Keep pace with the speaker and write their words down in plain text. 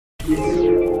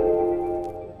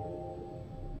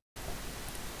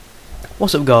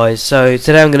What's up guys, so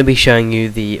today I'm going to be showing you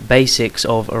the basics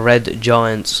of Red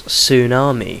Giant's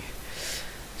Psunami.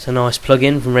 It's a nice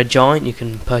plugin from Red Giant. You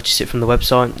can purchase it from the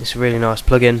website. It's a really nice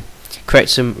plugin.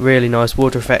 Creates some really nice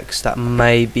water effects that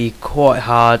may be quite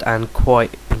hard and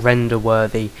quite render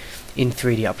worthy in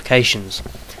 3D applications.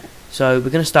 So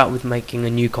we're going to start with making a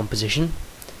new composition.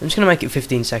 I'm just going to make it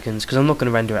 15 seconds because I'm not going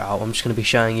to render it out. I'm just going to be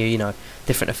showing you,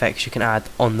 different effects you can add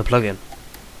on the plugin.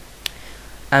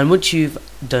 And once you've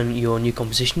done your new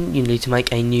composition, you need to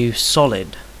make a new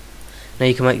solid. Now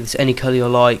you can make this any colour you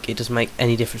like, it doesn't make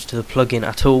any difference to the plugin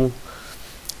at all.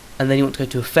 And then you want to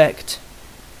go to Effect,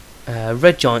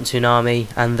 Red Giant Psunami,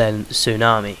 and then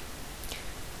Psunami.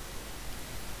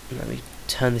 Let me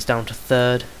turn this down to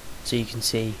third so you can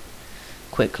see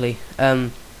quickly.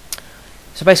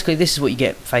 So basically this is what you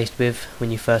get faced with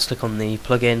when you first click on the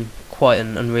plugin. Quite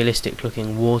an unrealistic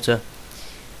looking water.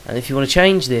 And if you want to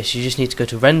change this, you just need to go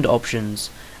to Render Options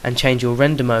and change your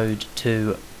render mode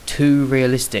to Too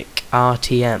Realistic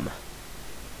RTM.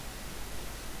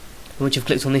 And once you've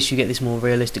clicked on this, you get this more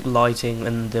realistic lighting,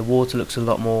 and the water looks a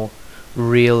lot more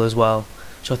real as well,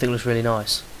 which I think looks really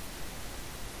nice.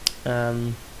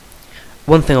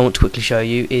 One thing I want to quickly show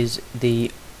you is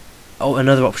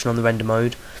another option on the render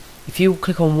mode. If you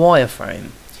click on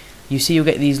wireframe, you see you'll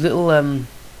get these little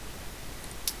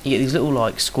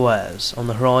like squares on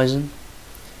the horizon.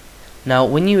 Now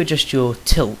when you adjust your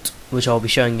tilt, which I'll be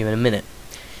showing you in a minute,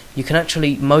 you can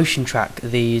actually motion track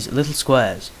these little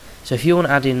squares. So if you want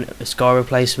to add in a sky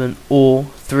replacement or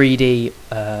 3D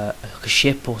like a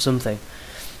ship or something,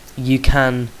 you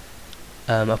can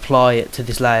apply it to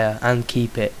this layer and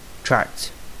keep it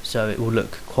tracked so it will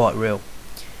look quite real.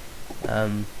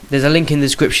 There's a link in the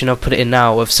description, I'll put it in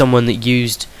now, of someone that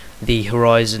used the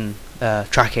horizon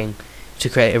tracking to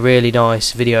create a really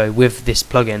nice video with this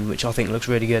plugin, which I think looks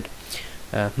really good.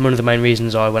 One of the main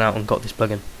reasons I went out and got this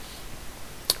plugin.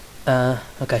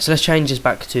 Okay, so let's change this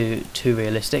back to Too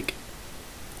Realistic.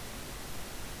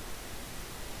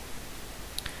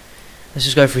 Let's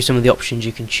just go through some of the options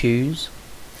you can choose.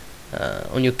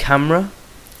 On your camera,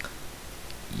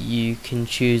 you can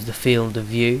choose the field of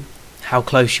view, how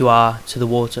close you are to the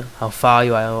water, how far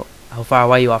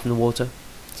away you are from the water.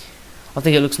 I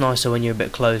think it looks nicer when you're a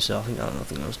bit closer. I think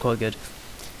that was quite good.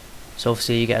 So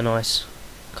obviously you get a nice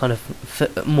kind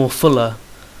of more fuller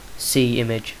sea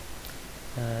image.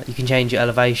 You can change your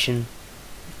elevation,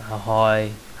 how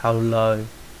high, how low.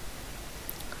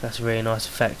 That's a really nice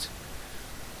effect.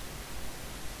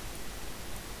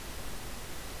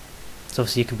 So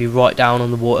obviously you can be right down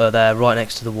on the water there, right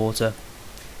next to the water,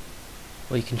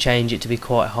 or you can change it to be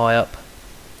quite high up.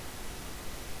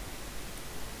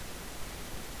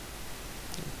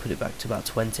 Put it back to about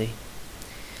 20. I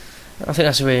think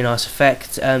that's a really nice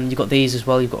effect. You've got these as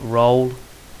well. You've got roll,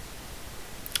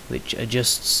 which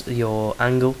adjusts your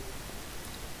angle.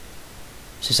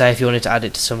 So say if you wanted to add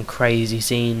it to some crazy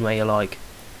scene where you're like,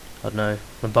 I don't know,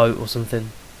 on a boat or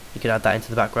something, you could add that into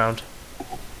the background.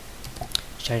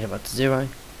 Just change it back to 0.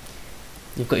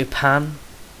 You've got your pan,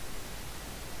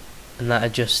 and that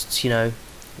adjusts,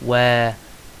 where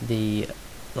the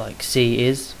sea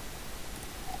is.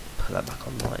 Put that back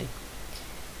on lighting.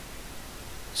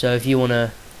 So if you want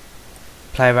to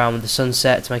play around with the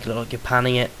sunset to make it look like you're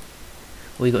panning it,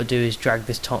 all you got to do is drag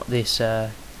this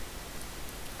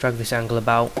angle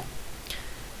about.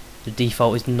 The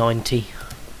default is 90.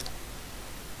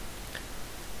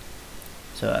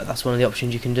 So that's one of the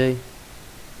options you can do.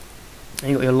 And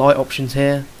you've got your light options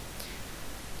here.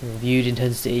 Viewed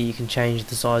intensity, you can change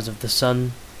the size of the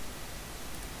sun.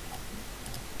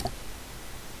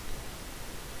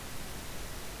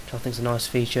 I think it's a nice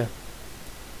feature.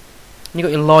 And you've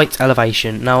got your light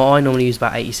elevation. Now I normally use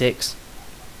about 86,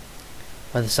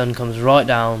 where the sun comes right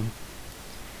down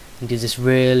and gives this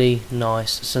really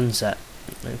nice sunset.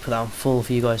 Let me put that on full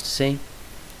for you guys to see.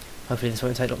 Hopefully this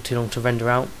won't take too long to render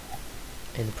out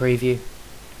in the preview.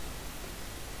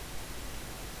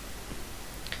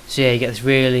 So yeah, you get this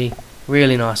really,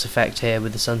 really nice effect here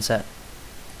with the sunset.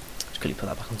 Just quickly put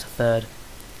that back onto third.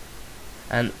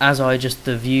 And as I adjust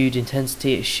the viewed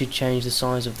intensity, it should change the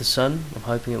size of the sun. I'm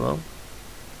hoping it will.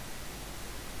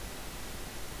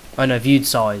 Oh no, viewed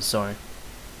size, sorry.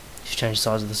 It should change the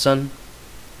size of the sun.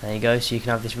 There you go, so you can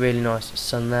have this really nice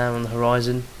sun there on the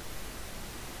horizon.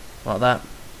 Like that,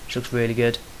 which looks really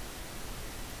good.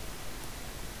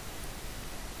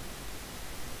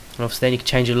 And obviously then you can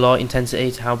change your light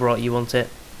intensity to how bright you want it,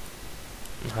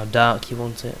 and how dark you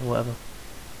want it, or whatever.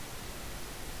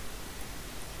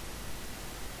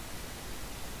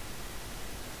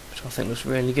 Which I think looks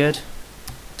really good.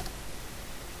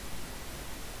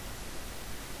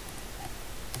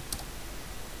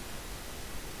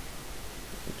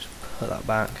 put that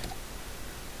back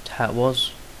to how it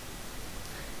was.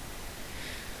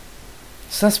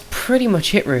 So that's pretty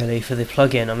much it really for the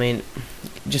plugin. I mean,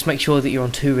 just make sure that you're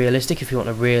on 2 realistic if you want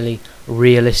a really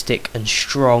realistic and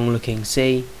strong looking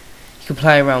sea. You can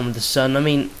play around with the sun. I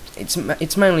mean,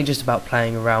 it's mainly just about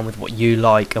playing around with what you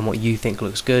like and what you think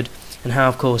looks good, and how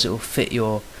of course it will fit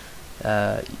your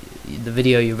the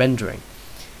video you're rendering.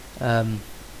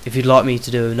 If you'd like me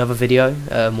to do another video,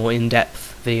 a more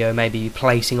in-depth video, maybe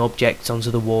placing objects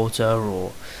onto the water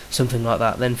or something like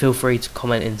that, then feel free to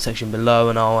comment in the section below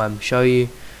and I'll show you.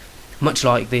 Much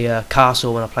like the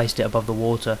castle when I placed it above the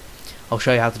water, I'll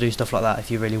show you how to do stuff like that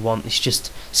if you really want. It's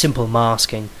just simple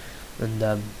masking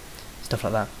and stuff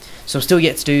like that. So I'm still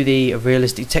yet to do the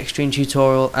realistic texturing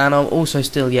tutorial, and I'm also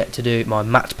still yet to do my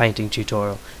matte painting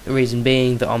tutorial. The reason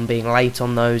being that I'm being late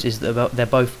on those is that they're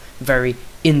both very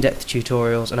in-depth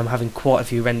tutorials and I'm having quite a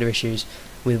few render issues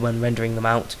with when rendering them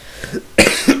out.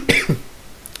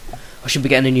 I should be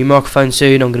getting a new microphone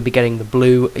soon. I'm going to be getting the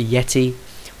Blue Yeti,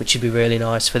 which should be really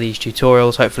nice for these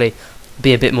tutorials. Hopefully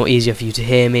be a bit more easier for you to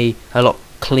hear me, a lot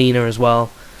cleaner as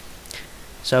well.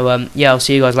 So yeah, I'll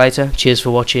see you guys later. Cheers for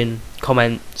watching.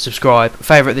 Comment, subscribe,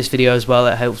 favourite this video as well.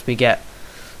 It helps me get,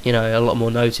 you know, a lot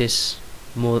more notice,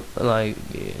 more like,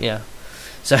 yeah.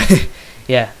 So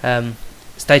yeah,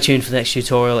 stay tuned for the next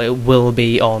tutorial. It will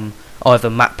be on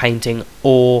either matte painting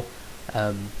or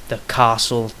the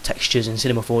castle textures in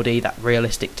Cinema 4D, that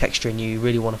realistic texturing you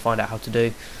really want to find out how to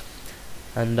do.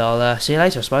 And I'll see you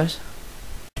later, I suppose.